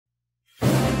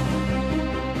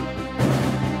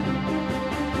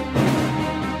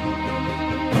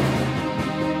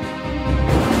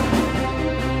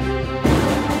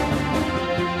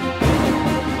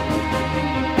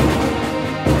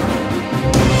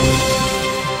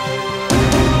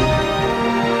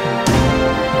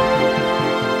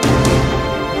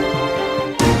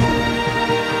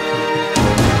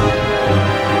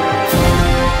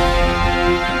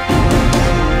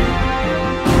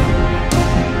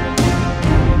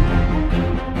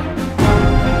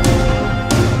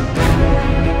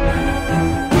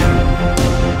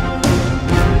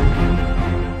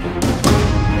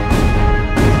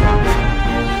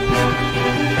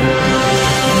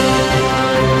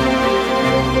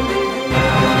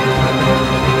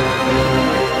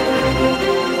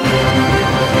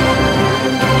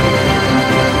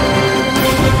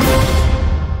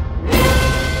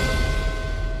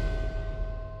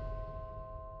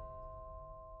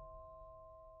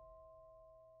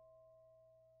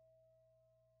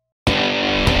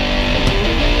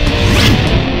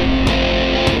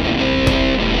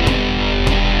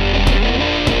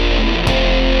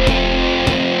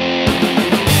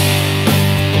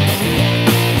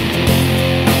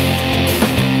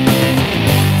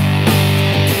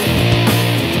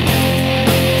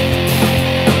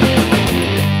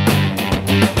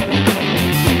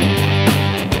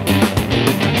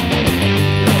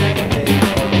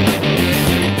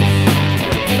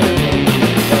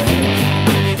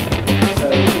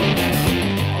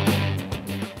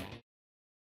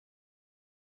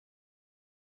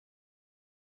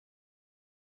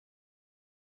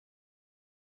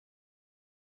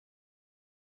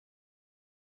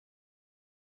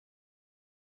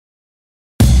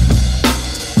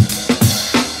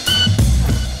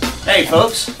Hey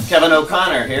folks, Kevin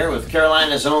O'Connor here with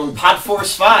Carolina's own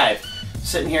Podforce 5.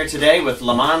 Sitting here today with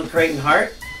LeMond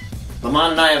Crayton-Hart.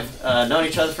 LeMond and I have known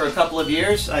each other for a couple of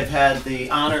years. I've had the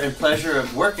honor and pleasure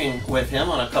of working with him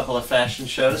on a couple of fashion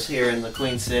shows here in the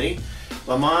Queen City.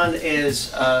 LeMond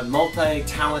is a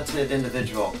multi-talented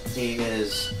individual. He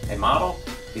is a model,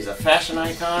 he's a fashion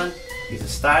icon, he's a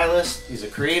stylist, he's a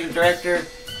creative director,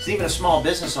 he's even a small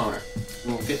business owner.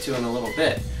 We'll get to in a little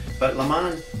bit. But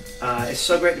LeMond, it's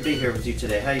so great to be here with you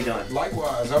today. How you doing?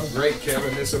 Likewise, I'm great,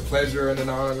 Kevin. It's a pleasure and an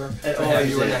honor to have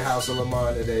you in the house of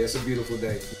LeMond today. It's a beautiful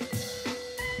day.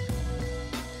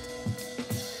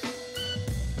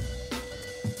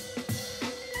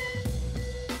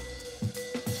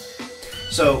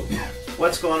 So,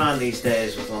 what's going on these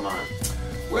days with LeMond?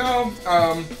 Well,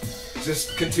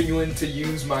 just continuing to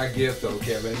use my gift, though,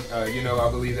 Kevin. You know, I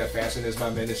believe that fashion is my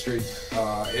ministry.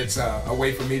 It's a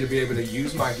way for me to be able to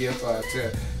use my gift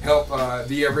to help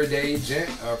the everyday gent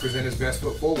present his best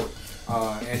foot forward.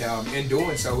 And in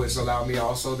doing so, it's allowed me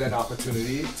also that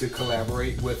opportunity to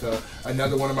collaborate with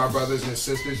another one of my brothers and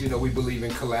sisters. You know, we believe in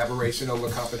collaboration over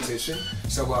competition.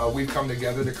 So we've come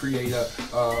together to create a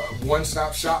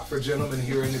one-stop shop for gentlemen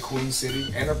here in the Queen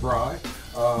City and abroad.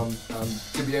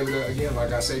 To be able to, again,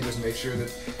 like I say, just make sure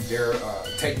that they're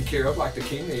taken care of like the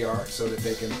king they are, so that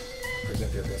they can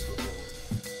present their best foot forward.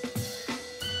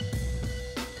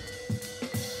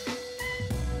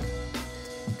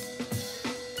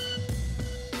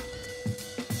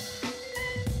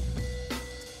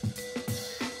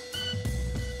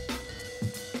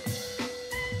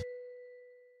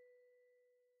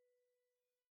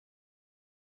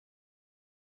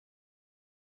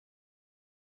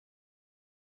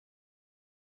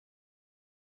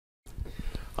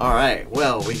 All right,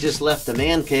 well, we just left the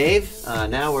man cave.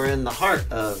 Now we're in the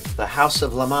heart of the House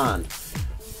of LeMond.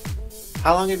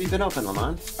 How long have you been open,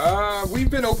 LeMond?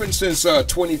 We've been open since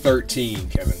 2013,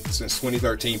 Kevin, since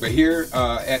 2013. But here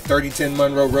at 3010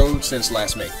 Monroe Road since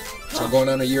last May. So going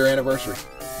on a year anniversary.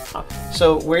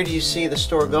 So where do you see the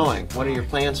store going? What are your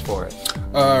plans for it?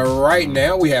 Right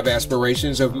now we have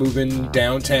aspirations of moving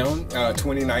downtown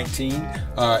 2019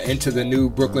 into the new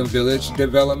Brooklyn Village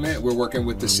development. We're working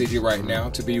with the city right now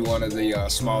to be one of the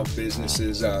small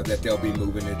businesses that they'll be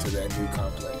moving into that new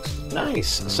complex.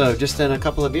 Nice. So just in a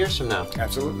couple of years from now?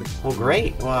 Absolutely. Well,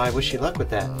 great. Well, I wish you luck with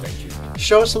that. Thank you.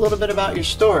 Show us a little bit about your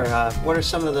store. What are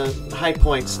some of the high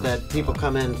points that people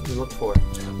come in and look for?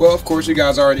 Well, of course, you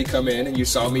guys already come in and you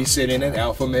saw me sitting at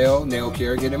Alpha Male Nail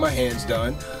Care getting my hands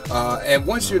done. And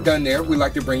once you're done there, we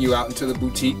like to bring you out into the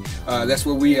boutique. That's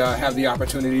where we have the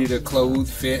opportunity to clothe,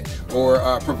 fit,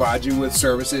 or provide you with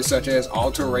services such as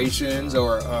alterations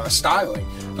or styling.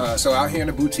 So out here in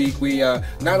the boutique, we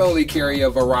not only carry a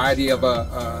variety of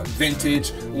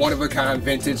vintage, one-of-a-kind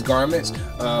vintage garments,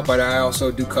 but I also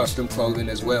do custom clothing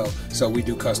as well. So we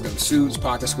do custom suits,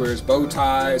 pocket squares, bow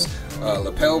ties,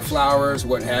 lapel flowers,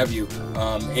 what have you.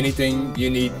 Anything you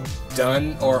need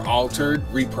done or altered,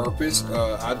 repurposed,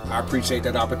 I appreciate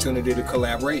that opportunity to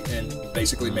collaborate and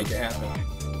basically make it happen.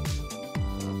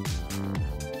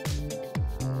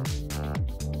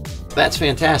 That's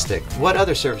fantastic. What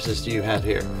other services do you have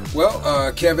here?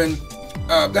 Well, Kevin,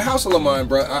 the House of LeMond,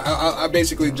 bro, I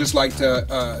basically just like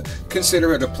to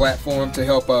consider it a platform to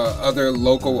help other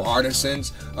local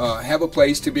artisans have a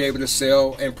place to be able to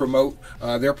sell and promote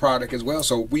their product as well.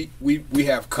 So we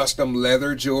have custom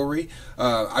leather jewelry.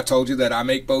 I told you that I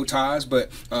make bow ties,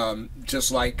 but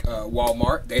just like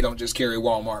Walmart, they don't just carry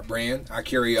Walmart brand. I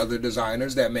carry other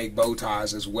designers that make bow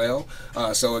ties as well.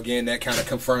 So again, that kind of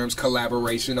confirms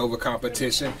collaboration over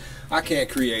competition. I can't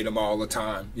create them all the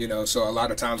time, you know, so a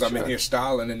lot of times I'm in here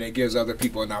styling, and it gives other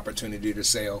people an opportunity to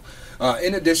sell.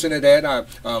 In addition to that,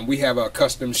 we have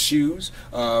custom shoes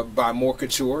by More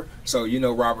Couture. So you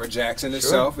know Robert Jackson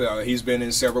himself. He's been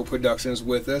in several productions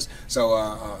with us. So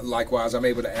likewise, I'm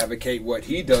able to advocate what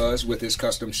he does with his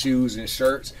custom shoes and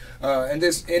shirts. And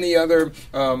there's any other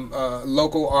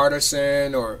local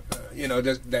artisan or you know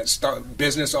that start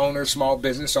business owner, small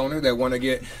business owner that want to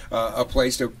get a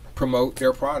place to promote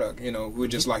their product. You know, we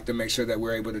just like to make sure that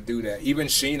we're able to do that. Even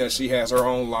Sheena, she has her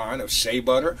own line of shea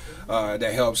butter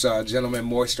that helps gentlemen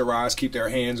moisturize, keep their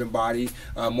hands and body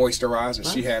moisturized, and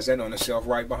she has that on the shelf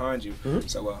right behind you.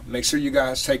 So make sure you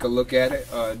guys take a look at it.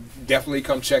 Definitely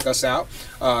come check us out.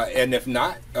 And if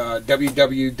not,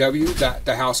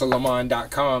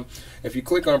 www.thehouseoflemond.com. If you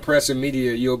click on Press and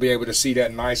Media, you'll be able to see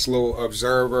that nice little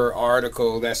Observer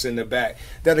article that's in the back.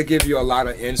 That'll give you a lot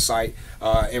of insight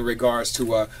in regards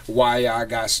to why I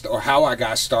got or how I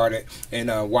got started, and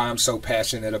why I'm so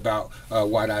passionate about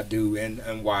what I do,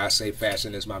 and why I say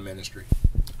fashion is my ministry.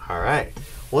 All right.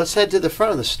 Well, let's head to the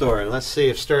front of the store and let's see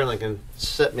if Sterling can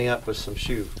set me up with some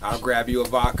shoe. I'll grab you a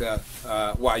vodka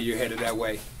while you're headed that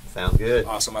way. Sound good.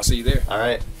 Awesome. I'll see you there. All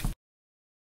right.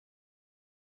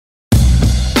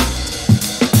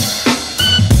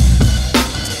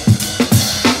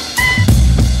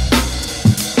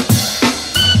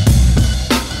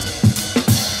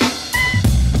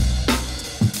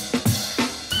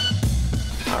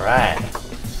 All right.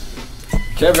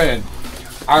 Kevin,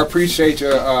 I appreciate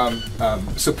your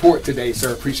support today,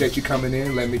 sir. Appreciate you coming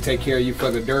in. Let me take care of you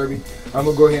for the Derby. I'm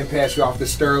going to go ahead and pass you off to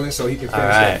Sterling so he can finish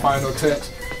that final touch.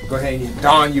 Go ahead and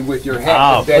don you with your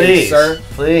hat today, please, sir.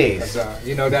 Please.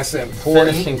 You know, that's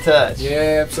important. Finishing touch.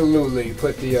 Yeah, absolutely.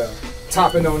 Put the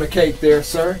topping on the cake there,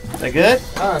 sir. Is that good?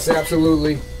 It's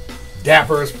absolutely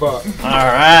dapper as fuck. All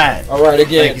right. All right,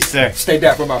 again. Thank you, sir. Stay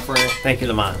dapper, my friend. Thank you,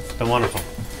 LeMond. It's been wonderful.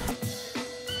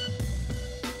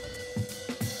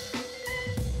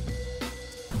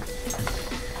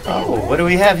 Oh, what do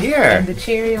we have here? And the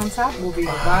cherry on top will be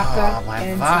vodka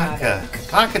and vodka.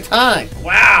 Vodka tonic.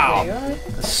 Wow.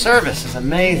 The service is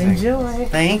amazing. Enjoy.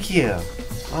 Thank you.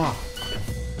 Oh.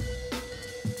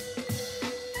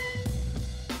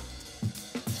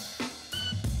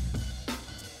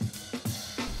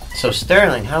 So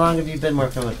Sterling, how long have you been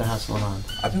working with the House of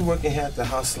LeMond? I've been working here at the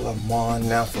House of LeMond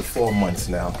now for 4 months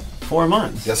now. 4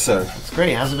 months? Yes, sir. That's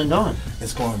great. How's it been going?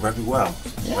 It's going very well.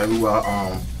 Yeah. Very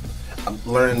well. I'm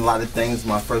learning a lot of things.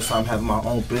 My first time having my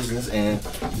own business, and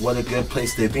what a good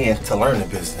place to be in to learn the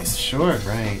business. Sure,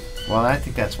 right. Well, I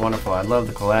think that's wonderful. I love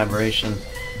the collaboration.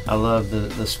 I love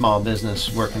the small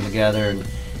business working together. And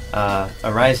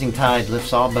a rising tide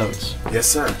lifts all boats. Yes,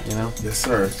 sir. You know? Yes,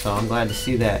 sir. So I'm glad to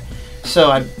see that.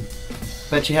 So I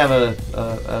bet you have a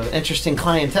interesting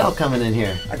clientele coming in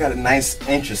here. I got a nice,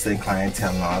 interesting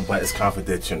clientele now, but it's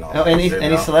confidential now. Oh, any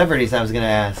celebrities I was going to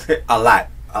ask? A lot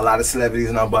of celebrities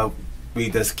now, but we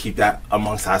just keep that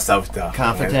amongst ourselves, though.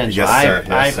 Confidential. Yes,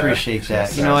 sir. I appreciate that.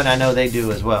 Yes, you know what? I know they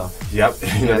do as well. Yep.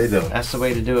 Yeah, they do. That's the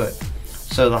way to do it.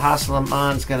 So the House of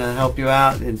LeMond's going to help you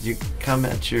out. And you come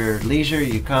at your leisure.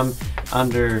 You come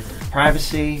under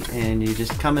privacy, and you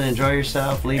just come and enjoy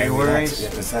yourself. Leave your worries. Yeah,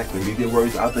 exactly. Leave your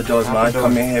worries out the doors, man.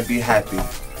 Come in here and be happy.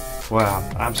 Wow,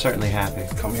 I'm certainly happy.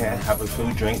 Come here, have a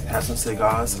food, drink, have some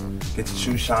cigars, get your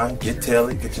shoes shined, get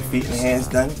tailored, get your feet and hands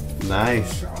done.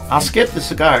 Nice. I'll skip the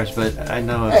cigars, but I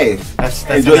know hey, that's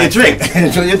enjoy your drink.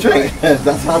 Enjoy your drink.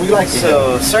 That's how we like it.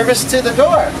 So, service to the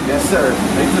door. Yes, sir.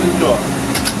 Right to the door.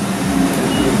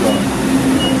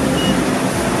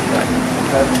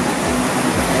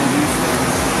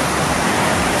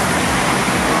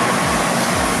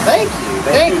 Thank you.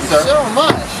 Thank you sir. so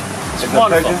much. It's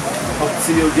wonderful. Hope to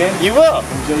see you again. You will.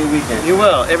 Enjoy your weekend. You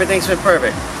will. Everything's been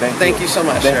perfect. Thank you so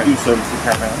much, Thank you, sir, Mr.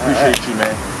 Captain. Appreciate you,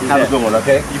 man. Have a good one,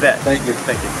 okay? You bet. Thank you.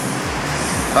 Thank you.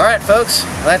 All right, folks.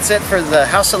 That's it for the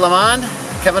House of LeMond.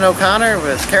 Kevin O'Connor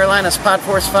with Carolinas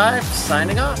Podforce 5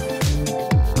 signing off.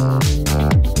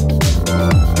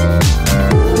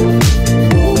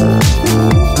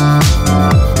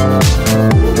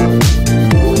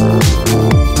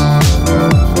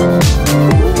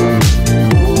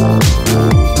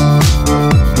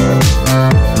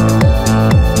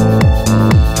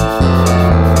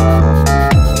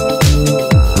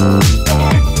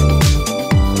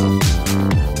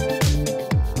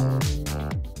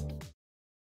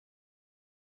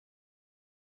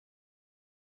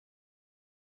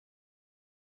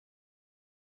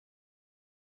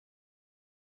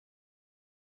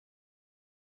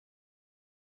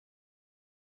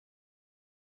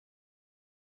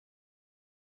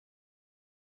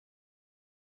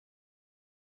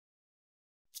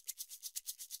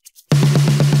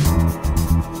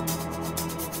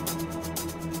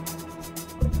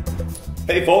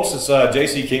 Hey folks, it's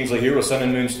JC Kingsley here with Sun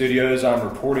and Moon Studios. I'm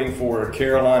reporting for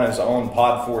Carolina's own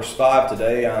Podforce 5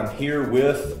 today. I'm here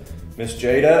with Miss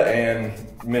Jada and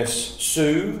Miss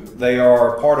Sue. They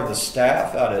are part of the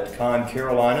staff out at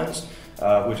ConCarolinas,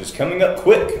 which is coming up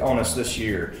quick on us this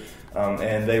year.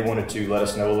 And they wanted to let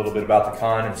us know a little bit about the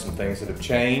con and some things that have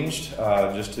changed,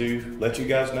 just to let you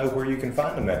guys know where you can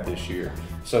find them at this year.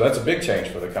 So that's a big change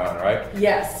for the con, right?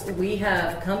 Yes, we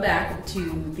have come back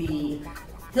to the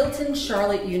Hilton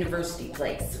Charlotte University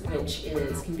Place, which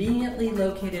is conveniently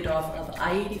located off of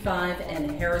I-85 and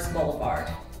Harris Boulevard.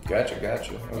 Gotcha.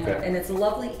 Okay. And it's a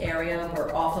lovely area.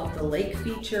 We're off of the lake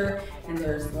feature, and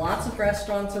there's lots of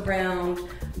restaurants around.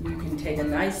 You can take a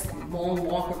nice long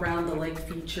walk around the lake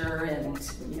feature and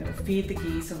feed the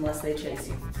geese unless they chase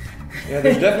you. Yeah,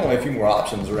 there's definitely a few more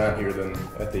options around here than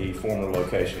at the former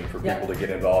location for people to get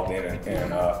involved in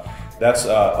That's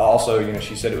also, you know,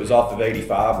 she said it was off of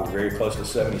 85. We're very close to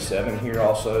 77 here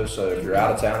also. So if you're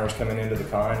out of towners coming into the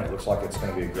con, it looks like it's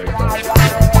going to be a great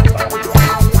place.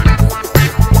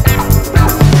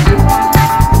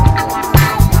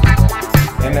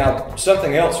 And now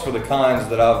something else for the cons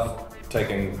that I've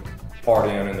taken part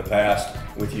in the past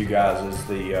with you guys is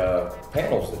the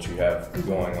panels that you have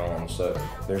going on. So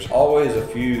there's always a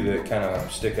few that kind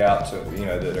of stick out to, you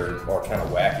know, that are kind of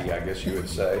wacky, I guess you would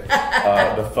say.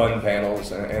 The fun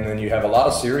panels, and then you have a lot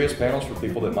of serious panels for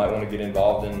people that might want to get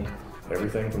involved in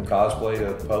everything from cosplay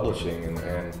to publishing,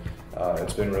 and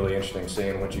it's been really interesting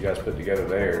seeing what you guys put together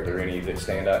there. Are there any that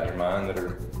stand out in your mind that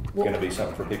are going to be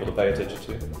something for people to pay attention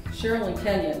to? Cheryl and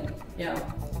Kenyon, yeah.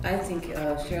 I think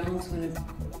Cheryl's going to,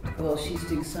 well, she's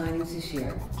doing signings this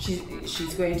year.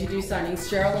 She's going to do signings.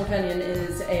 Cheryl Kenyon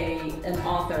is an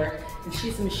author, and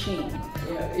she's a machine.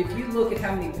 You know, if you look at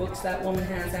how many books that woman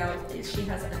has out, she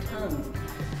has a ton.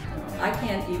 I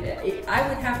can't even, I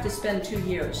would have to spend 2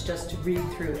 years just to read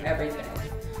through everything.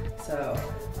 So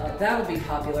that would be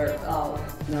popular.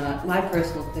 My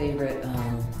personal favorite,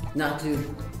 not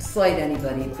to slight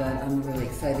anybody, but I'm really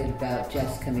excited about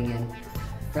Jess coming in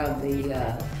from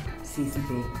the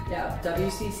CCB. Yeah,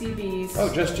 WCCB's.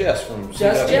 Oh, just Jess from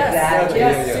Just CW. Jess. Exactly.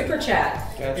 Yes, Yeah. Super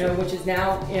Chat. Gotcha. You know, which is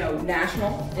now, you know,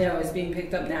 national. You know, is being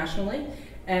picked up nationally.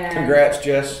 And Congrats,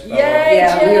 Jess. Yay,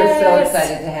 Yeah, we are so Jess!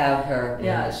 excited to have her.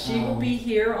 Yeah, she will be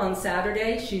here on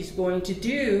Saturday. She's going to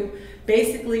do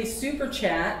basically Super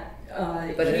Chat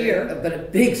here. But a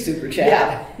big super chat.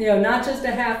 Yeah, you know, not just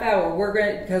a half hour. We're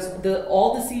going to, because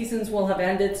all the seasons will have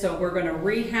ended, so we're going to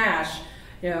rehash,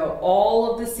 you know,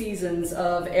 all of the seasons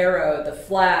of Arrow, The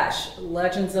Flash,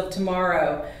 Legends of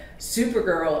Tomorrow,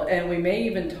 Supergirl, and we may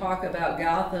even talk about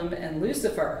Gotham and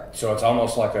Lucifer. So it's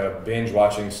almost like a binge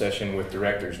watching session with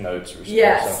director's notes or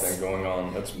Yes. something going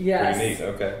on. That's Yes. pretty neat.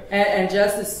 Okay. And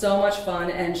Jess is so much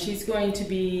fun, and she's going to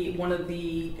be one of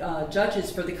the judges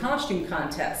for the costume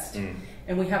contest.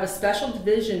 And we have a special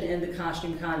division in the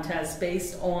costume contest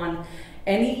based on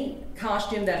any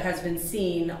costume that has been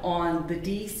seen on the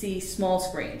DC small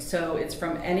screen. So it's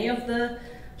from any of the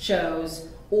shows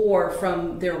or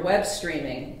from their web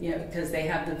streaming, you know, because they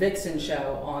have the Vixen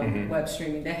show on web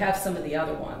streaming. They have some of the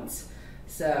other ones.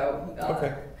 So,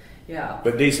 Okay. yeah.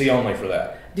 But DC only for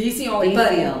that. DC only, DC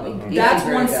but only. that's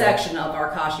DC one very section of our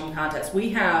costume contest.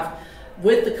 We have,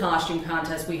 with the costume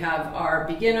contest, we have our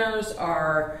beginners,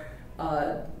 our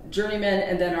journeyman,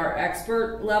 and then our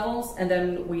expert levels, and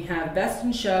then we have best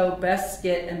in show, best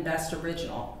skit, and best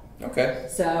original. Okay.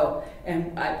 So,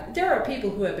 and there are people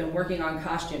who have been working on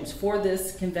costumes for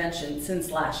this convention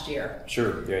since last year.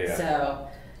 Sure. Yeah, yeah. So,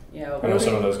 you know, I know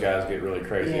some of those guys get really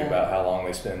crazy Yeah. about how long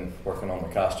they spend working on the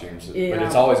costumes. Yeah. But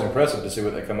it's always impressive to see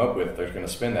what they come up with if they're going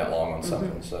to spend that long on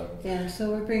something. So Yeah, so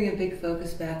we're bringing a big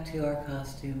focus back to our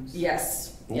costumes.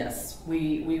 Yes, yes.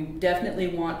 We definitely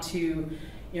want to,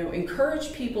 you know,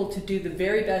 encourage people to do the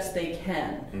very best they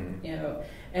can, you know,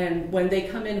 and when they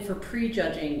come in for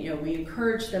prejudging, you know, we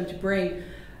encourage them to bring,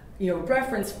 you know,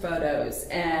 reference photos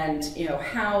and, you know,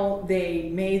 how they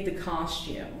made the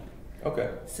costume. okay.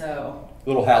 So, A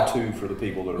little how-to for the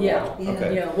people that are yeah, watching. Yeah.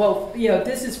 Okay. you know, well, you know,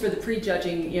 this is for the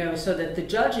prejudging, you know, so that the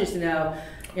judges know,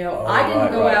 you know, Oh, I didn't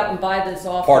right, go right. out and buy this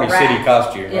off Party the rack. City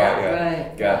costume, Yeah. right? Yeah.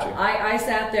 Right. Gotcha. I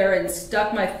sat there and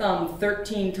stuck my thumb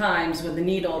 13 times with a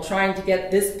needle trying to get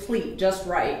this pleat just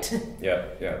right. Yeah,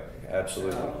 yeah,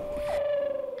 absolutely.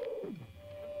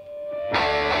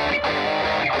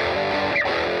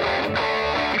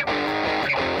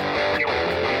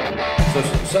 So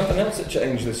something else that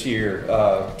changed this year,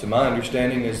 to my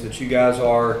understanding, is that you guys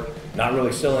are not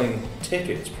really selling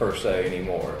tickets per se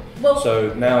anymore. Well,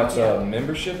 so now it's a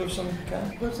membership of some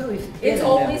kind? Well, It's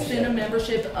always been a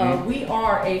membership. We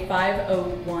are a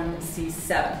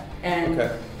 501c7, and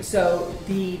Okay. so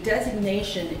the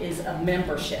designation is a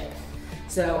membership.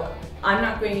 So I'm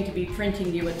not going to be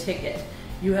printing you a ticket.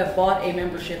 You have bought a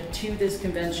membership to this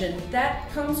convention. That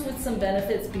comes with some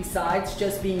benefits besides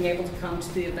just being able to come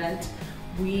to the event.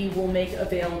 We will make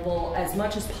available as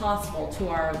much as possible to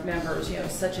our members, you know,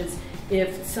 such as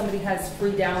if somebody has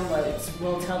free downloads,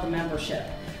 we'll tell the membership.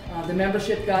 The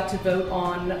membership got to vote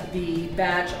on the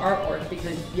badge artwork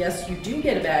because yes, you do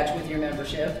get a badge with your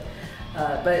membership,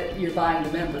 but you're buying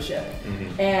the membership.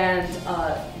 And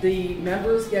the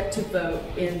members get to vote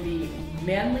in the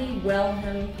Manly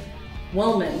Wellman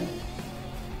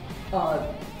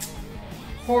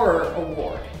Horror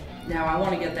Award. Now I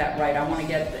want to get that right. I want to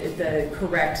get the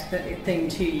correct thing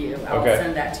to you. I will Okay.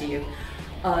 send that to you.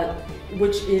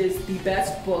 Which is the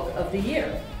best book of the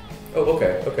year. Oh,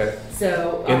 okay, okay.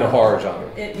 So In the horror genre.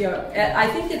 I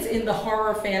think it's in the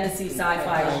horror, fantasy,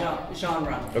 sci-fi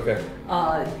genre. Okay.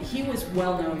 He was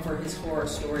well known for his horror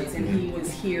stories, and he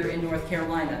was here in North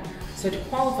Carolina. So to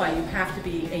qualify, you have to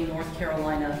be a North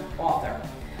Carolina author.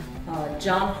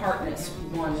 John Hartness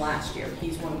won last year.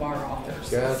 He's one of our authors.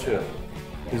 Gotcha.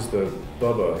 He's the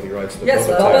Bubba. He writes the Yes,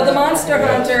 Bubba. Bubba the Monster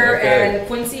Yes, Hunter okay. and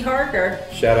Quincy Harker.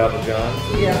 Shout out to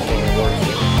John. Yeah.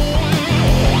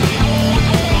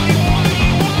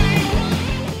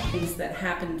 Things that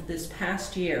happened this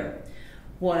past year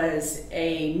was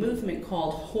a movement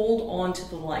called Hold On to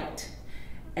the Light.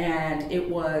 And it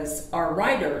was our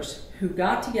writers who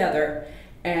got together,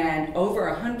 and over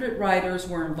 100 writers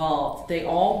were involved. They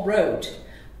all wrote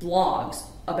blogs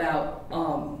about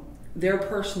their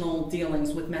personal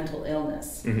dealings with mental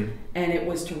illness. And it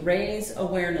was to raise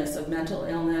awareness of mental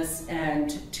illness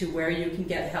and to where you can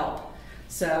get help.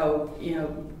 So, you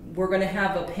know, we're going to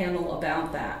have a panel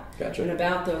about that. Gotcha. And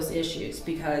about those issues,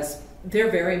 because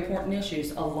they're very important issues.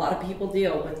 A lot of people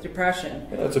deal with depression.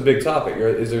 Yeah, that's a big topic.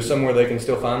 Is there somewhere they can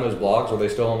still find those blogs? Are they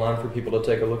still online for people to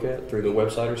take a look at through the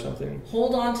website or something?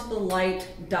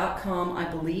 HoldOnToTheLight.com, I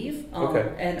believe.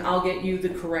 Okay. And I'll get you the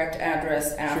correct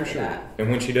address after that. And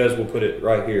when she does, we'll put it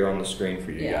right here on the screen for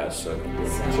you guys. So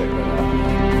check that out.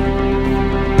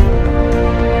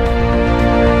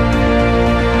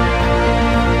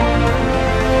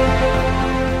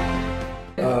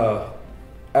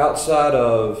 Outside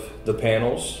of the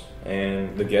panels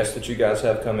and the guests that you guys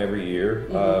have come every year,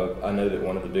 I know that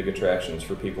one of the big attractions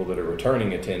for people that are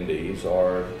returning attendees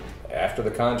are after the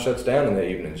con shuts down in the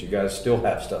evenings, you guys still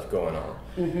have stuff going on.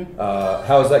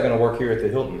 How is that going to work here at the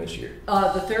Hilton this year?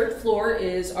 The third floor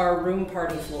is our room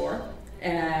party floor.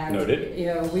 And Noted. You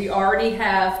know, we already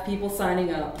have people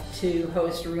signing up to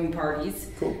host room parties.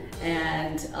 Cool.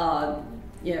 And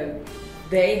you know,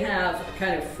 they have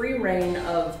kind of free reign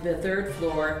of the third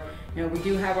floor. You know, we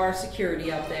do have our security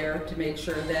up there to make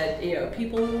sure that, you know,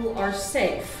 people are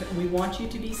safe. We want you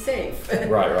to be safe.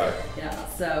 Right. Yeah.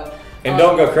 So. And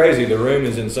don't go crazy. The room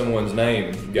is in someone's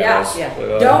name, guys. Yeah.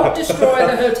 Don't destroy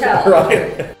the hotel.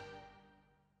 Right.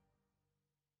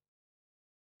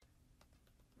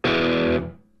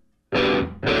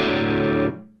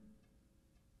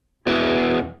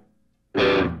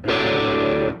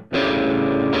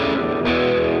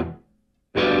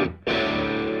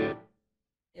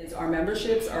 Our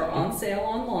memberships are on sale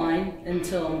online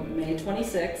until May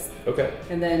 26th. Okay.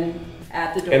 And then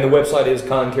at the door. And the website is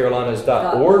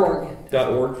ConCarolinas.org.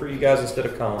 .org for you guys instead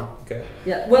of con. Okay.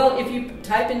 Yeah. Well, if you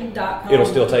type in .com, It'll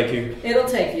still take you? It'll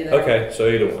take you there. Okay, so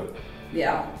either one.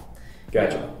 Yeah.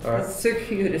 Gotcha. All right. It's a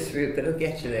circuitous route, but it'll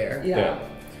get you there. Yeah.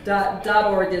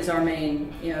 .org is our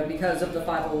main, you know, because of the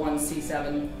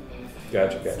 501c7.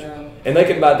 Gotcha. So, And they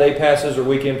can buy day passes or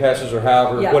weekend passes or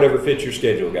however, Yeah. whatever fits your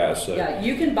schedule, guys. So. yeah,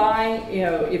 you can buy, you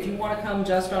know, if you want to come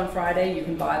just on Friday, you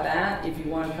can buy that. If you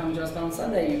want to come just on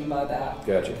Sunday, you can buy that.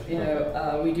 Gotcha. You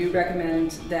know, we do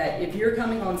recommend that if you're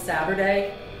coming on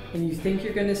Saturday and you think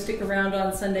you're going to stick around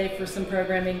on Sunday for some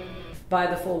programming, buy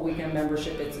the full weekend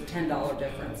membership. It's a $10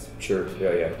 difference. Sure.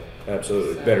 Yeah.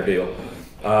 Absolutely. So. Better deal.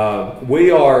 We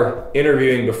are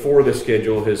interviewing before the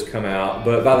schedule has come out,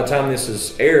 but by the time this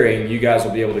is airing, you guys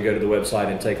will be able to go to the website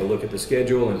and take a look at the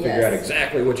schedule and figure out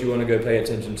exactly what you want to go pay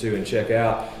attention to and check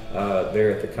out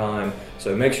there at the con.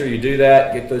 So make sure you do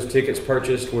that. Get those tickets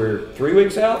purchased. We're 3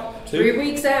 weeks out? 3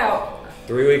 weeks out.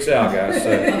 3 weeks out, guys. So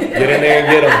get in there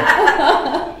and get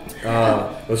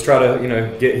them. Let's try to,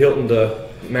 get Hilton to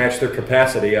match their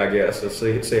capacity, I guess. Let's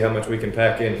see how much we can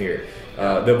pack in here.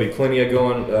 There'll be plenty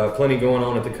going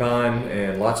on at the con,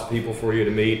 and lots of people for you to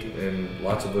meet, and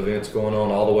lots of events going on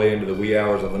all the way into the wee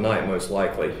hours of the night, most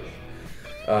likely.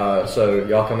 So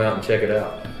y'all come out and check it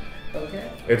out.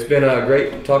 Okay. It's been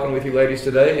great talking with you ladies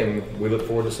today, and we look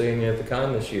forward to seeing you at the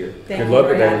con this year. Thank Good you luck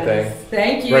for with having everything. us.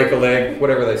 Thank you. Break a leg,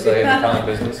 whatever they say in the con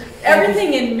business.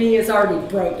 Everything in me is already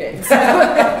broken. So.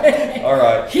 All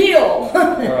right. Heal. All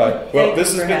right. Well, this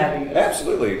has for been having us.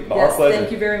 absolutely our Yes, pleasure.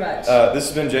 thank you very much. This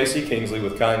has been JC Kingsley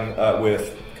with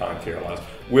ConCarolinas,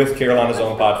 with Carolina's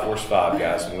own Podforce 5,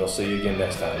 guys, and we'll see you again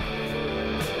next time.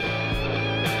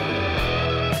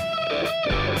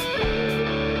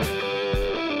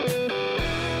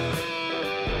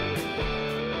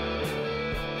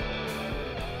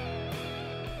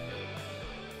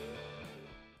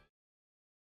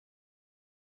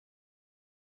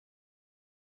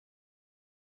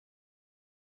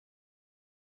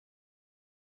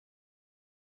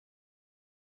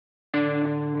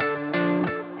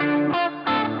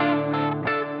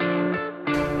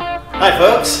 Hi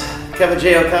folks, Kevin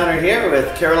J. O'Connor here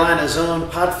with Carolina's own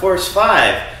Podforce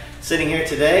 5. Sitting here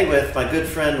today with my good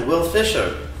friend Will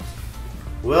Fisher.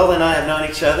 Will and I have known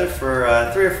each other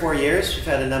for 3 or 4 years. We've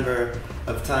had a number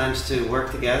of times to work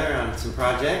together on some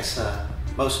projects,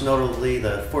 most notably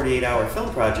the 48-hour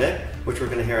film project, which we're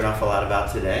going to hear an awful lot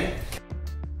about today.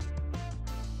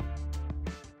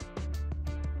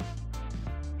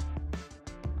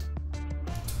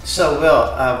 So Will,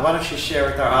 why don't you share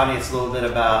with our audience a little bit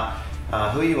about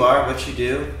who you are, what you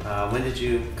do, when did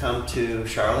you come to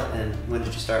Charlotte, and when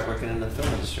did you start working in the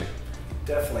film industry?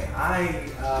 Definitely. I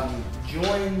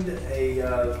joined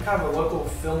a kind of a local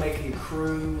filmmaking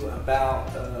crew about,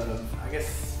 I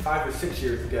guess, 5 or 6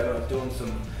 years ago. I was doing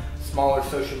some smaller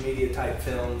social media type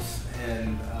films,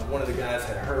 and one of the guys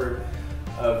had heard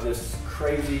of this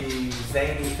crazy,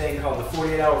 zany thing called the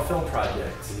 48-hour film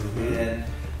project. Mm-hmm. And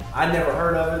I'd never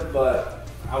heard of it, but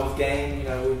I was game. You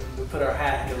know, we put our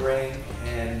hat in the ring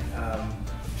and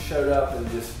showed up and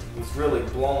just was really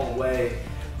blown away.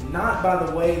 Not by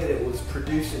the way that it was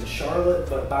produced in Charlotte,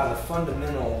 but by the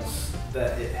fundamentals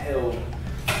that it held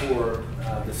for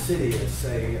the city. It is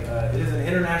an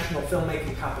international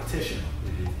filmmaking competition.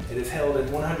 It is held in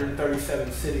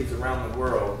 137 cities around the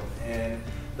world, and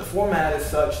the format is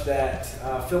such that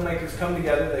filmmakers come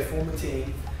together, they form a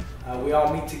team. We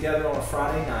all meet together on a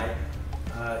Friday night.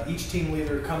 Each team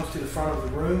leader comes to the front of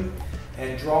the room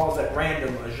and draws at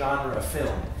random a genre of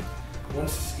film.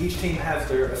 Once each team has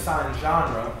their assigned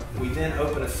genre, we then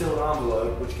open a sealed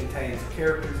envelope which contains a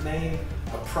character's name,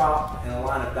 a prop, and a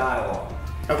line of dialogue.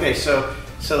 Okay, so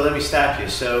let me stop you.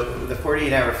 So the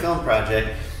 48-hour film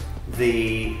project,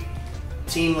 the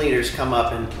team leaders come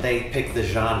up and they pick the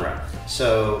genre.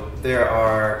 So there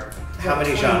are how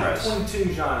many genres?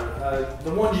 22 genres.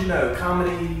 The ones you know: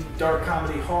 comedy, dark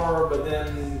comedy, horror, but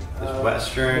then there's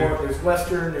Western. There's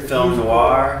Western. There's film musical,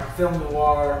 noir. Film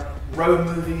noir. Road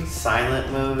movies,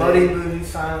 silent movie, buddy movie,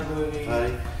 silent movie.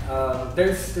 Buddy.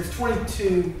 There's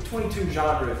 22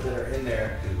 genres that are in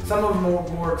there. Some of them are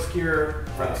more obscure,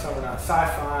 some are not.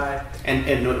 Sci-fi.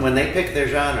 And when they pick their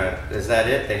genre, is that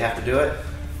it? They have to do it?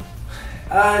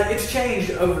 It's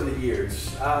changed over the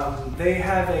years. They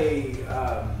have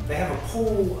a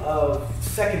pool of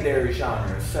secondary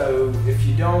genres. So if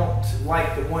you don't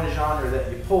like the one genre that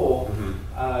you pull,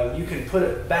 you can put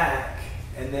it back.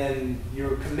 And then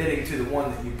you're committing to the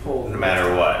one that you pulled. No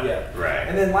matter what. Yeah. Right.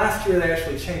 And then last year they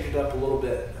actually changed it up a little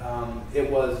bit. It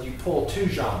was you pull 2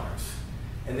 genres,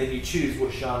 and then you choose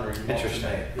which genre you want to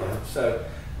make. Yeah. So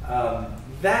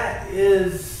that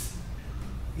is,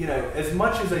 you know, as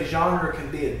much as a genre can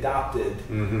be adopted,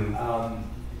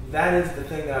 that is the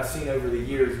thing that I've seen over the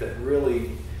years that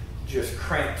really just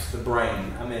cramps the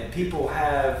brain. I mean, people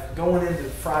have, going into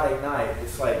Friday night,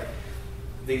 it's like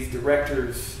these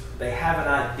directors, they have an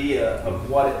idea of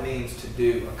what it means to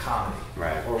do a comedy,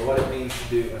 right, or what it means to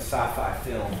do a sci-fi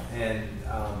film, and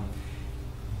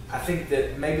I think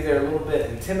that maybe they're a little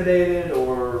bit intimidated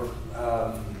or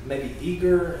maybe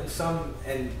eager in some,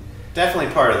 and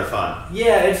definitely part of the fun.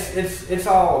 Yeah, it's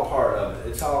all a part of it.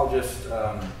 It's all just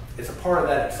it's a part of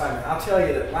that excitement. I'll tell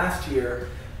you that last year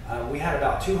we had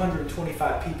about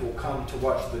 225 people come to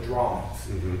watch the drawings.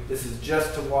 This is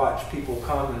just to watch people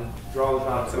come and draw the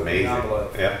drawings. That's amazing.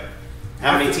 Yeah.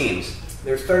 How many teams?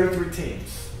 There's 33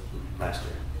 teams. Last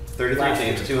year. 33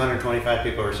 teams, 225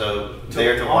 people or so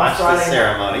there to watch the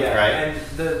ceremony, yeah. Right? And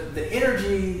the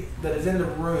energy that is in the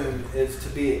room is to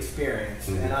be experienced.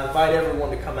 And I invite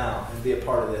everyone to come out and be a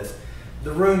part of this.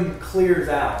 The room clears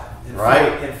out in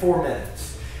 4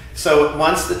 minutes. So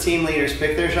once the team leaders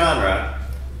pick their genre,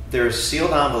 there's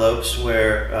sealed envelopes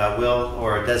where Will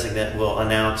or a designate will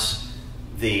announce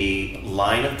the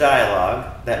line of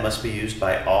dialogue that must be used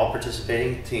by all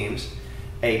participating teams,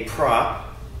 a prop,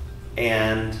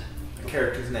 and a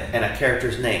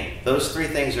character's name. Those 3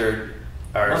 things are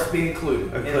must be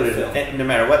included in the film. No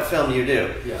matter what film you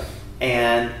do. Yeah.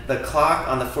 And the clock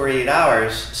on the 48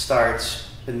 hours starts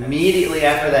immediately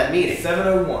after that meeting.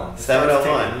 7:01.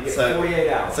 7:01. You get 48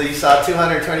 hours. So you saw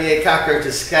 228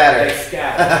 cockroaches scattered. They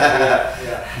scattered.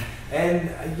 yeah.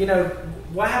 And you know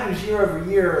what happens year over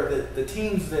year? The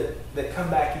teams that come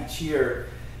back each year,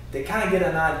 they kind of get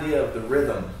an idea of the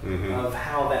rhythm of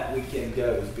how that weekend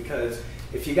goes. Because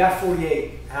if you got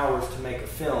 48 hours to make a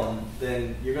film,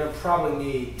 then you're going to probably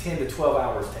need 10 to 12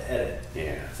 hours to edit.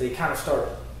 Yeah. So you kind of start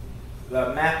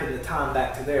mapping the time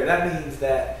back to there. That means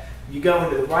that you go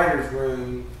into the writer's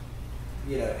room,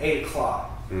 8 o'clock.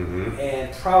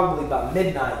 And probably by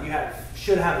midnight you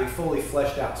should have a fully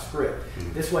fleshed out script.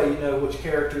 This way you know which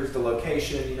characters, the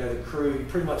location, the crew, you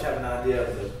pretty much have an idea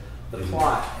of the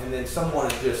plot, and then someone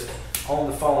is just on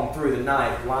the phone through the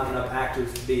night lining up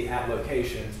actors to be at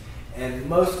locations, And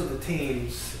most of the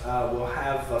teams will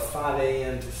have a 5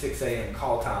 a.m. to 6 a.m.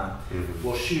 call time.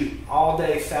 We'll shoot all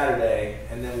day Saturday,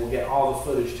 and then we'll get all the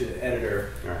footage to the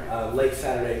editor late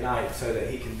Saturday night so that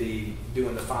he can be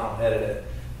doing the final edit.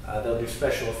 They'll do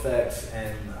special effects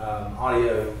and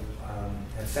audio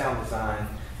and sound design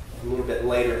a little bit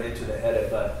later into the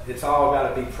edit, but it's all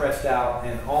got to be pressed out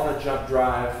and on a jump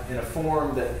drive in a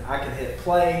form that I can hit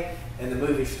play and the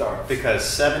movie starts. Because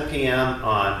 7 p.m.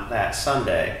 on that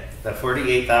Sunday, the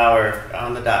 48th hour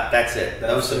on the dot, that's it.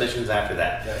 No submissions after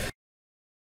that.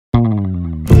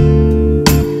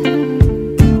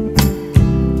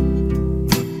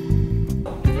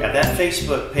 Yeah, that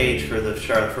Facebook page for the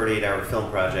Charlotte 48-Hour Film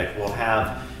Project will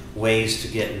have ways to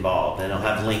get involved, and it'll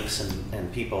have links and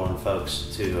people and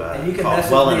folks to and you can call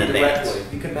message well me in advance.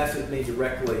 directly. You can message me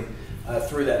directly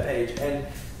through that page, and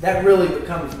that really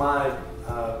becomes my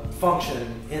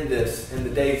function in this in the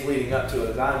days leading up to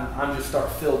it. I'm just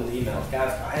start filling the emails,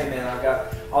 guys. Hey man, I've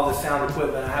got all this sound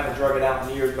equipment. I haven't drug it out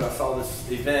in years, but I saw this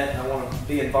event. I want to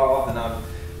be involved, and I'm.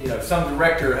 You know, some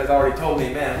director has already told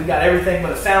me, man, we got everything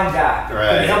but a sound guy.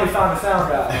 Can you help me find a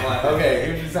sound guy? I'm like, okay,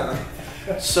 here's your sound.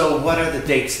 So what are the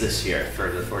dates this year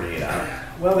for the 48 Hour?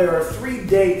 Well, there are 3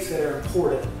 dates that are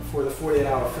important for the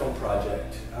 48-Hour Film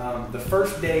Project. The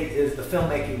first date is the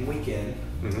filmmaking weekend.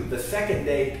 The second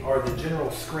date are the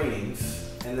general screenings.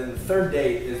 And then the third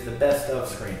date is the best of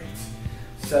screenings.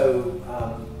 So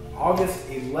August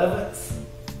 11th,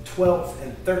 12th,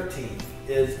 and 13th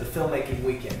is the filmmaking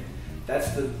weekend.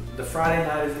 That's the Friday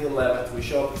night is the 11th. We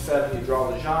show up at 7, you draw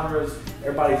the genres.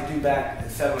 Everybody's due back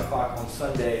at 7 o'clock on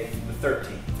Sunday, the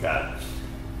 13th. Got it.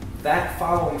 That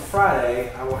following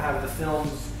Friday, I will have the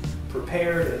films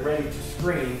prepared and ready to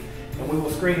screen, and we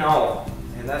will screen all of them.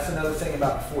 And that's another thing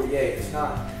about the 48. It's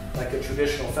not like a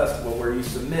traditional festival where you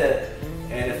submit,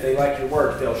 and if they like your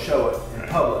work, they'll show it in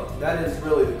public. That is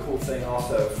really the cool thing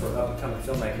also for up-and-coming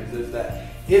filmmakers, is that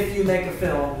if you make a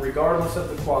film, regardless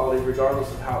of the quality,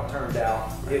 regardless of how it turned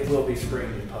out, it will be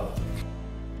screened in public.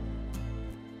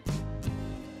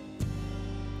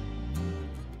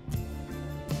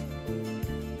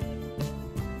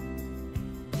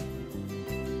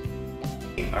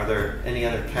 Are there any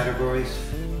other categories?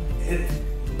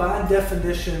 By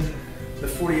definition, the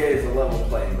 48 is a level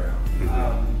playing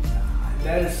ground.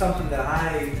 That is something that I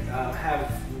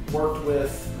have worked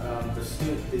with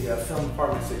the film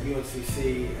departments at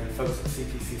UNCC and folks at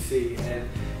CPCC, and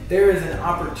there is an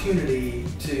opportunity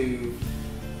to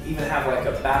even have like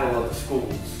a battle of the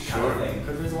schools kind of thing,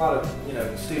 because there's a lot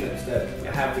of students that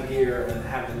have the gear and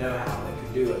have the know-how that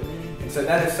can do it. And so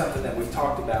that is something that we've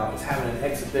talked about, is having an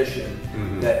exhibition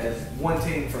that is one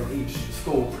team from each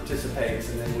school participates,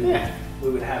 and then we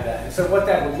would have that. And so what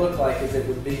that would look like is it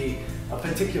would be a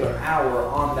particular hour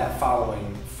on that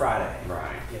following Friday.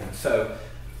 Right. So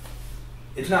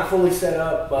it's not fully set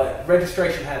up, but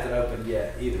registration hasn't opened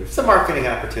yet either. It's a marketing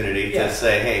opportunity to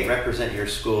say, hey, represent your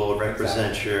school,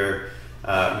 represent your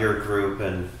group,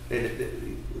 and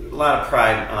a lot of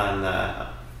pride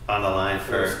on the line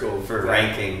for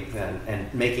ranking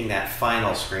and making that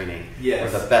final screening or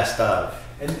the best of.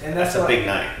 And that's a big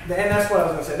night. And that's what I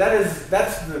was going to say.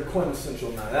 That's the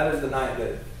quintessential night. That is the night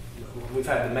that we've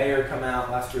had the mayor come out.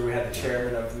 Last year we had the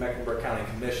chairman of the Mecklenburg County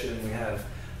Commission. We have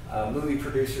movie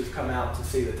producers come out to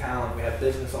see the talent. We have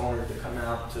business owners that come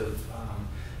out to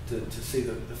see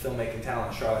the filmmaking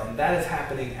talent in Charlotte. And that is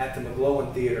happening at the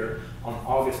McGlowan Theater on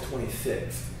August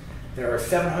 26th. There are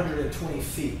 720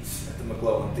 seats at the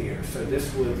McGlowan Theater. So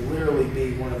this would literally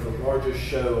be one of the largest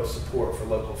show of support for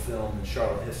local film in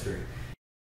Charlotte history.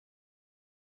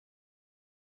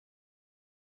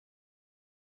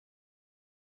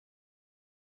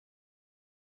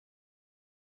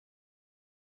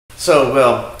 So,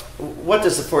 well, what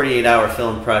does the 48-Hour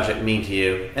Film Project mean to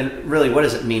you? And really, what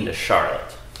does it mean to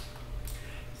Charlotte?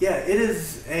 Yeah, it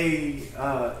is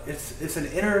it's an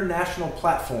international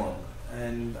platform.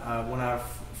 And when I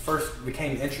first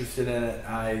became interested in it,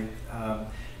 I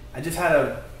just had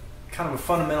a kind of a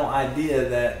fundamental idea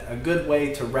that a good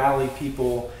way to rally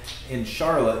people in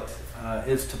Charlotte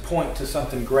is to point to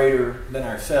something greater than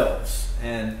ourselves.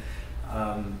 And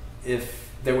if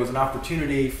there was an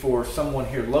opportunity for someone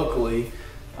here locally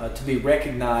to be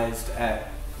recognized at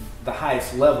the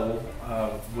highest level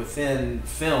within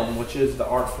film, which is the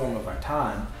art form of our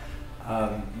time,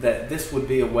 that this would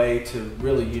be a way to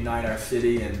really unite our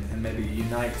city and maybe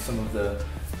unite some of the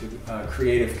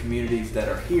creative communities that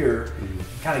are here,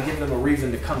 kind of give them a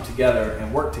reason to come together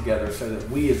and work together so that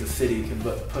we as a city can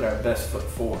put our best foot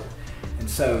forward. And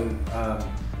so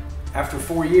after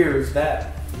 4 years,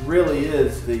 that really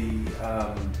is to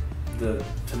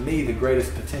me, the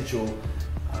greatest potential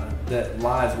that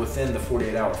lies within the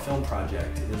 48-hour film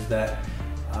project is that,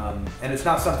 and it's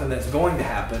not something that's going to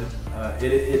happen.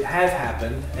 It has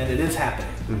happened, and it is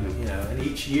happening. You know, and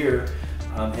each year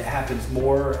it happens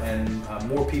more, and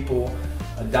more people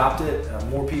adopt it.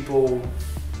 More people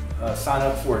sign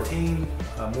up for a team.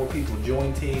 More people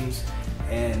join teams,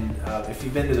 and if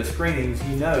you've been to the screenings,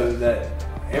 you know that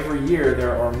every year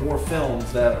there are more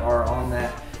films that are on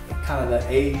that kind of the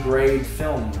A-grade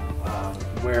film,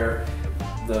 where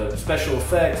the special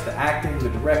effects, the acting, the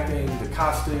directing, the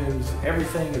costumes,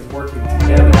 everything is working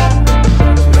together.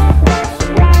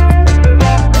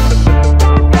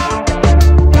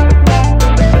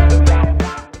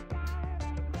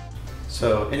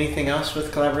 So, anything else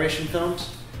with collaboration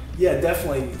films? Yeah,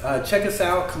 definitely. Check us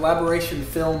out.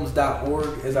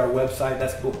 Collaborationfilms.org is our website.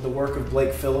 That's the work of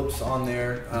Blake Phillips on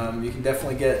there. You can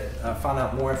definitely find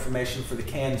out more information for the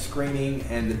Cannes screening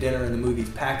and the dinner and the movies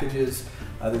packages.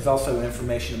 There's also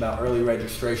information about early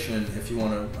registration if you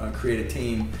want to create a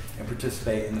team and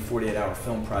participate in the 48-hour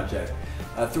film project.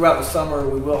 Throughout the summer,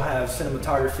 we will have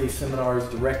cinematography seminars,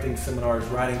 directing seminars,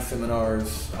 writing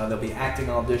seminars. There'll be acting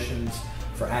auditions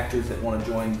for actors that want to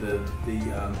join the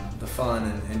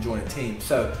fun and join a team.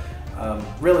 So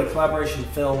really, Collaboration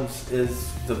Films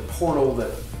is the portal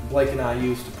that Blake and I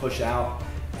use to push out,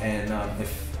 and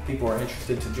if people are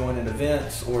interested to join in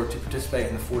events or to participate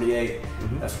in the 48,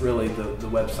 that's really the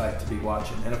website to be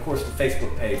watching. And of course the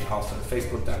Facebook page also,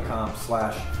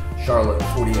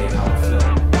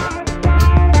 facebook.com/Charlotte48hourfilm.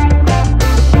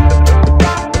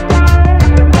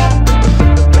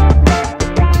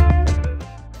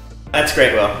 That's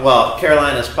great, Will. Well,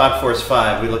 Carolina's Podforce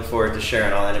 5, we look forward to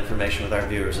sharing all that information with our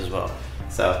viewers as well.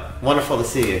 So, wonderful to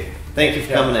see you. Thank you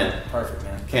for coming in. Perfect,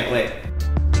 man. Can't wait.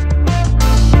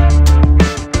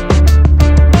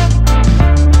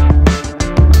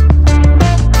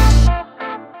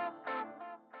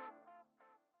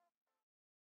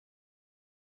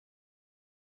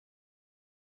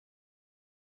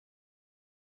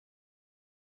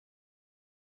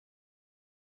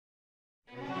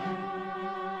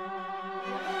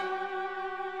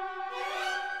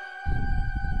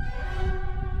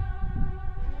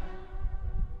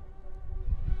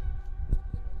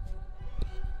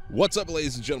 What's up,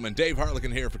 ladies and gentlemen? Dave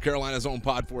Harlequin here for Carolina's own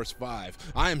Podforce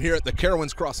 5. I am here at the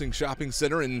Carowinds Crossing Shopping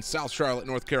Center in South Charlotte,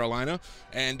 North Carolina,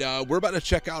 and we're about to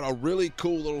check out a really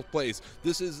cool little place.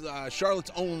 This is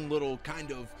Charlotte's own little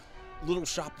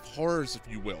shop of horrors, if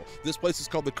you will. This place is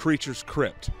called the Creature's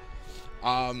Crypt.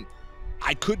 I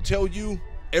could tell you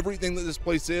everything that this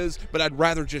place is, but I'd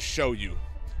rather just show you.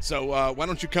 So why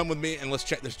don't you come with me and let's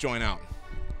check this joint out.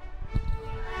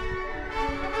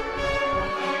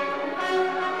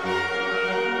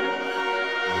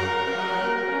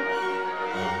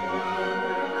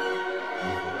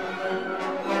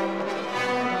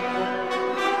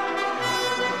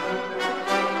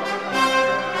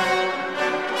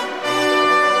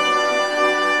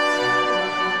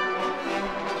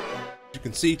 You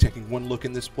can see, taking one look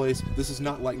in this place, this is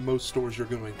not like most stores you're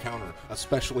going to encounter,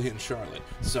 especially in Charlotte.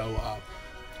 So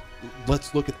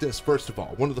let's look at this. First of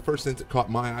all, one of the first things that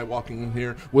caught my eye walking in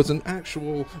here was an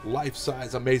actual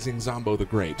life-size amazing Zombo the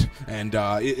Great, and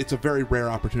it's a very rare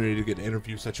opportunity to get to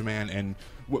interview such a man. And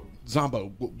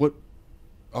Zombo, what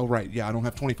oh right, yeah, I don't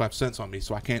have 25 cents on me,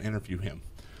 so I can't interview him.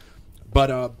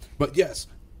 But yes,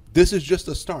 this is just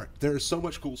a start. There is so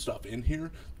much cool stuff in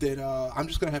here that I'm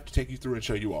just going to have to take you through and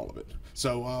show you all of it.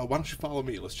 So why don't you follow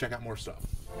me? Let's check out more stuff.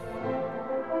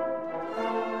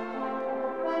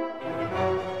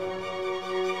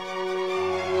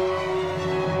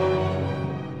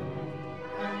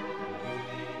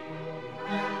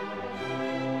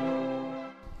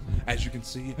 As you can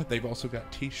see, they've also got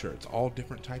t-shirts, all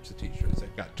different types of t-shirts.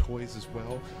 They've got toys as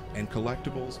well, and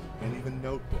collectibles, and even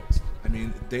notebooks. I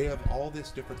mean, they have all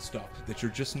this different stuff that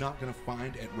you're just not going to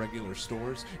find at regular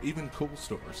stores, even cool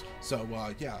stores. So,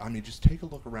 yeah, I mean, just take a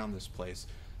look around this place.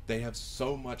 They have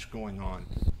so much going on,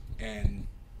 and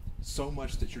so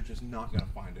much that you're just not going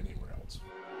to find anywhere else.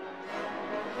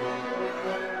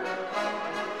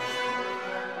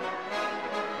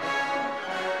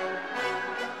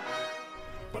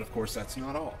 But of course, that's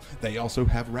not all. They also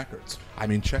have records. I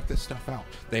mean, check this stuff out.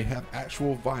 They have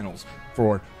actual vinyls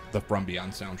for the From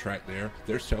Beyond soundtrack there.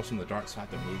 There's Tales from the Dark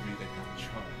Side, the movie. They've got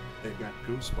Chug. They've got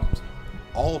Goosebumps.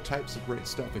 All types of great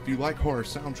stuff. If you like horror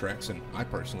soundtracks, and I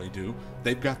personally do,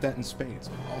 they've got that in spades.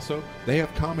 Also, they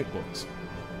have comic books.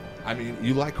 I mean,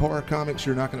 you like horror comics,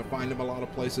 you're not going to find them a lot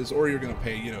of places, or you're going to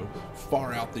pay, you know,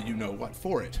 far out the you-know-what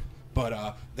for it.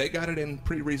 But they got it in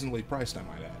pretty reasonably priced, I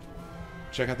might add.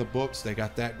 Check out the books, they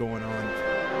got that going on.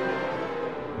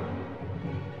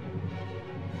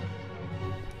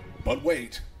 But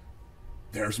wait,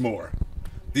 there's more.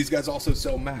 These guys also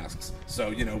sell masks. So,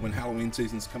 you know, when Halloween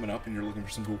season's coming up and you're looking for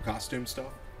some cool costume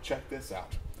stuff, check this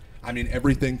out. I mean,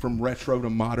 everything from retro to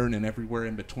modern and everywhere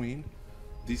in between,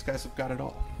 these guys have got it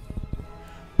all.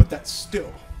 But that's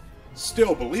still,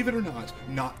 believe it or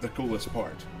not the coolest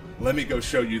part. Let me go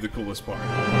show you the coolest part.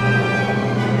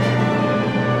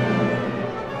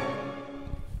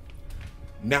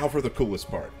 Now for the coolest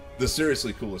part. The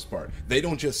seriously coolest part. They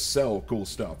don't just sell cool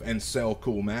stuff and sell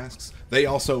cool masks, they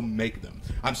also make them.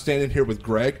 I'm standing here with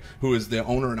Greg, who is the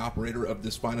owner and operator of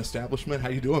this fine establishment. How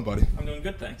you doing, buddy? I'm doing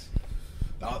good, thanks.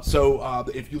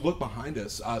 If you look behind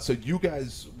us, so you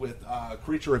guys with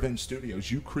Creature Revenge Studios,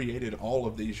 you created all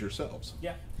of these yourselves.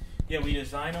 Yeah, we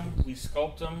design them, we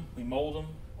sculpt them, we mold them,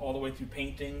 all the way through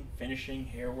painting, finishing,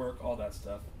 hair work, all that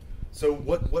stuff. So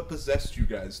what possessed you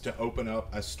guys to open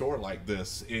up a store like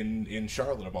this in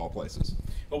Charlotte, of all places?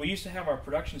 Well, we used to have our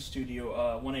production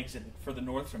studio one exit further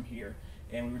north from here,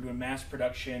 and we were doing mass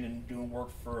production and doing work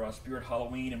for Spirit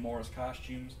Halloween and Morris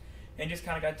Costumes, and just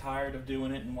kind of got tired of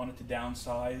doing it and wanted to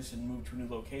downsize and move to a new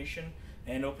location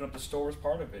and open up the store as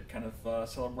part of it, kind of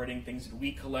celebrating things that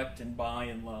we collect and buy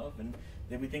and love, and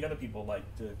that we think other people like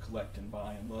to collect and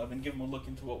buy and love, and give them a look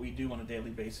into what we do on a daily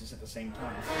basis at the same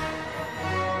time.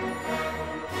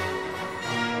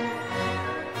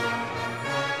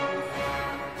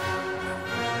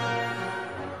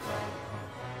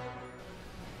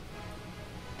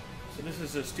 So this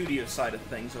is the studio side of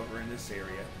things over in this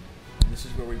area. This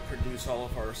is where we produce all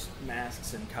of our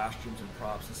masks and costumes and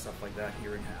props and stuff like that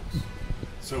here in-house.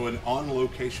 So an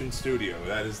on-location studio,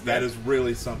 that is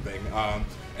really something.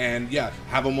 And yeah,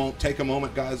 take a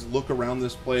moment, guys, look around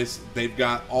this place. They've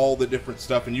got all the different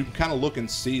stuff, and you can kind of look and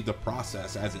see the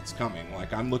process as it's coming.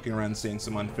 Like, I'm looking around and seeing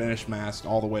some unfinished masks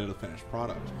all the way to the finished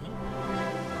product.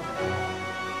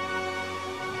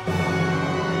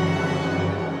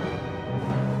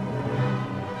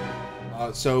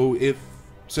 So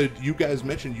you guys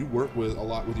mentioned you work with a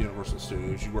lot with Universal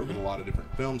Studios. You work with a lot of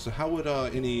different films. So how would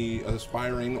any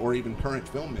aspiring or even current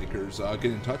filmmakers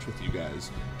get in touch with you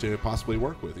guys to possibly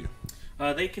work with you?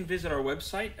 They can visit our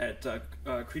website at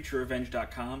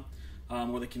creaturerevenge.com,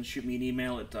 or they can shoot me an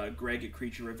email at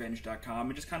greg@creaturerevenge.com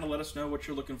and just kind of let us know what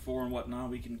you're looking for and whatnot.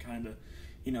 We can kind of,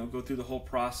 go through the whole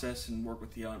process and work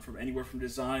with you from anywhere from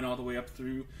design all the way up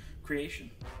through creation.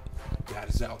 That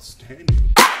is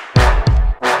outstanding.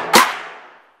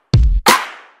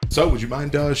 So, would you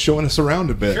mind showing us around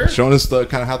a bit? Sure. Showing us the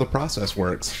kind of how the process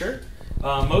works. Sure.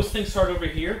 Most things start over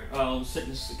here. I'll sit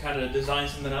and kind of design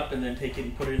something up and then take it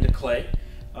and put it into clay.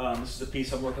 This is a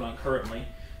piece I'm working on currently.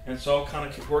 And so I'll kind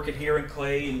of work it here in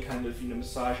clay and kind of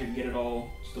massage it and get it all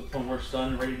to the point where it's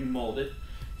done and ready to be molded.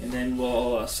 And then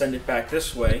we'll send it back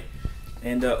this way.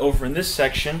 And over in this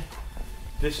section,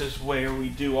 this is where we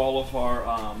do all of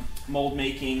our mold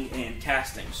making and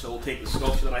casting. So we'll take the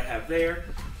sculpture that I have there,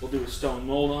 we'll do a stone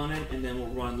mold on it, and then we'll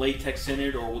run latex in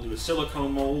it, or we'll do a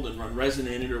silicone mold and run resin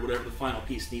in it, or whatever the final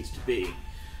piece needs to be.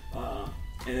 And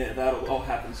then that all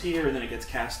happens here, and then it gets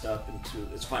cast up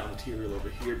into its final material over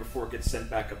here before it gets sent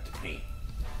back up to paint.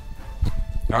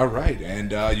 All right,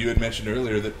 and you had mentioned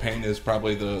earlier that paint is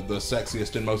probably the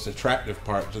sexiest and most attractive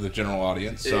part to the general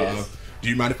audience. It is. Do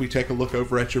you mind if we take a look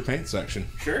over at your paint section?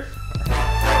 Sure.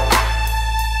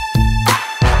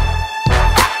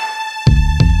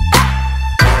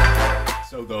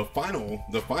 So the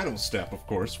final step, of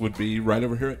course, would be right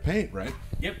over here at paint, right?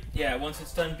 Yep. Yeah. Once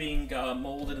it's done being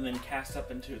molded and then cast up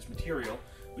into its material,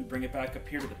 we bring it back up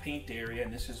here to the paint area,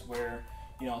 and this is where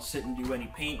I'll sit and do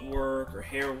any paint work or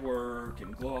hair work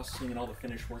and glossing and all the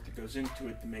finished work that goes into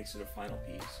it that makes it a final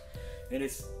piece. And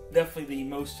it's definitely the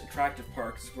most attractive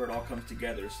part because it's where it all comes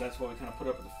together. So that's why we kind of put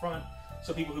it up at the front,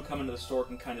 so people who come into the store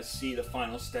can kind of see the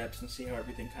final steps and see how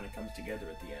everything kind of comes together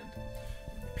at the end.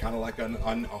 Kind of like a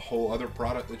whole other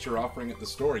product that you're offering at the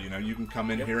store. You can come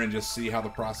in here and just see how the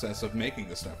process of making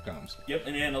the stuff comes. Yep,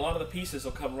 and then a lot of the pieces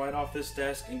will come right off this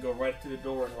desk and go right through the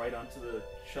door and right onto the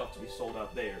shelf to be sold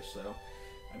out there. So,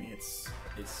 I mean, it's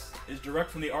as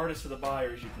direct from the artist to the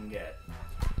buyer as you can get.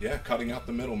 Yeah, cutting out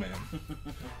the middleman.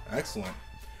 Excellent.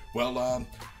 Well,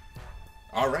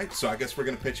 all right, so I guess we're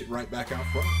going to pitch it right back out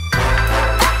front.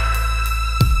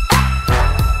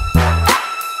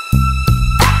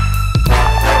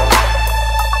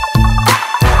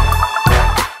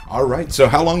 All right, so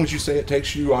how long would you say it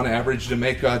takes you on average to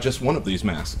make just one of these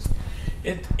masks?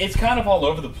 It's kind of all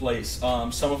over the place.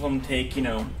 Some of them take,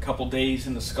 a couple days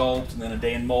in the sculpt, and then a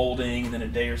day in molding, and then a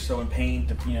day or so in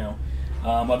paint,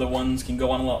 Other ones can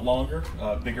go on a lot longer.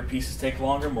 Bigger pieces take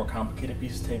longer, more complicated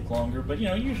pieces take longer, but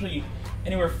usually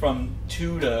anywhere from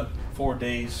 2 to 4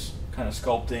 days kind of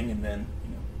sculpting, and then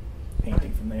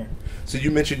painting from there. So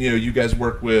you mentioned, you guys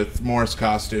work with Morris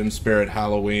Costumes, Spirit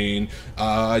Halloween.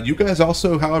 You guys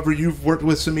also, however, you've worked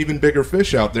with some even bigger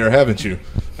fish out there, haven't you?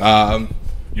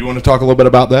 You want to talk a little bit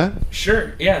about that?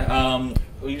 Sure, yeah.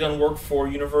 We've done work for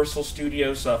Universal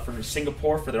Studios for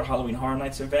Singapore for their Halloween Horror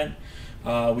Nights event.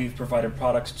 We've provided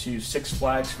products to Six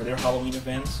Flags for their Halloween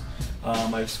events.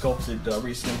 I've sculpted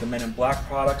recently the Men in Black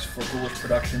products for Ghoulish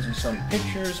Productions and Sony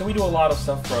Pictures. So we do a lot of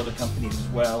stuff for other companies as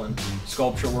well, and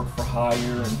sculpture work for hire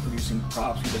and producing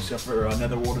props. We do stuff for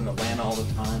Netherworld in Atlanta all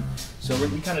the time. So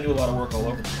we kind of do a lot of work all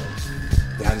over the place.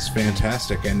 That is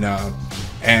fantastic, and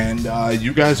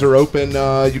you guys are open.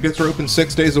 You guys are open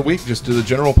 6 days a week, just to the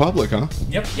general public, huh?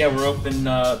 Yep. Yeah, we're open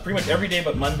pretty much every day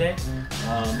but Monday.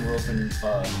 We're open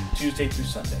Tuesday through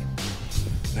Sunday.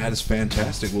 That is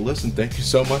fantastic. Well, listen, thank you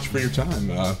so much for your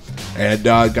time. And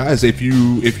guys, if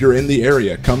you're in the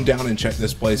area, come down and check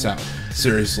this place out.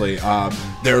 Seriously,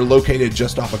 they're located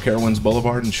just off of Carolines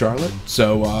Boulevard in Charlotte,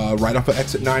 so right off of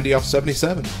exit 90 off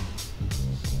 77.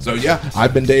 So yeah,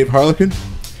 I've been Dave Harlequin.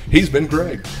 He's been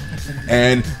Greg.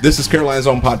 And this is Carolina's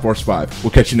own Podforce 5.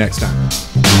 We'll catch you next time.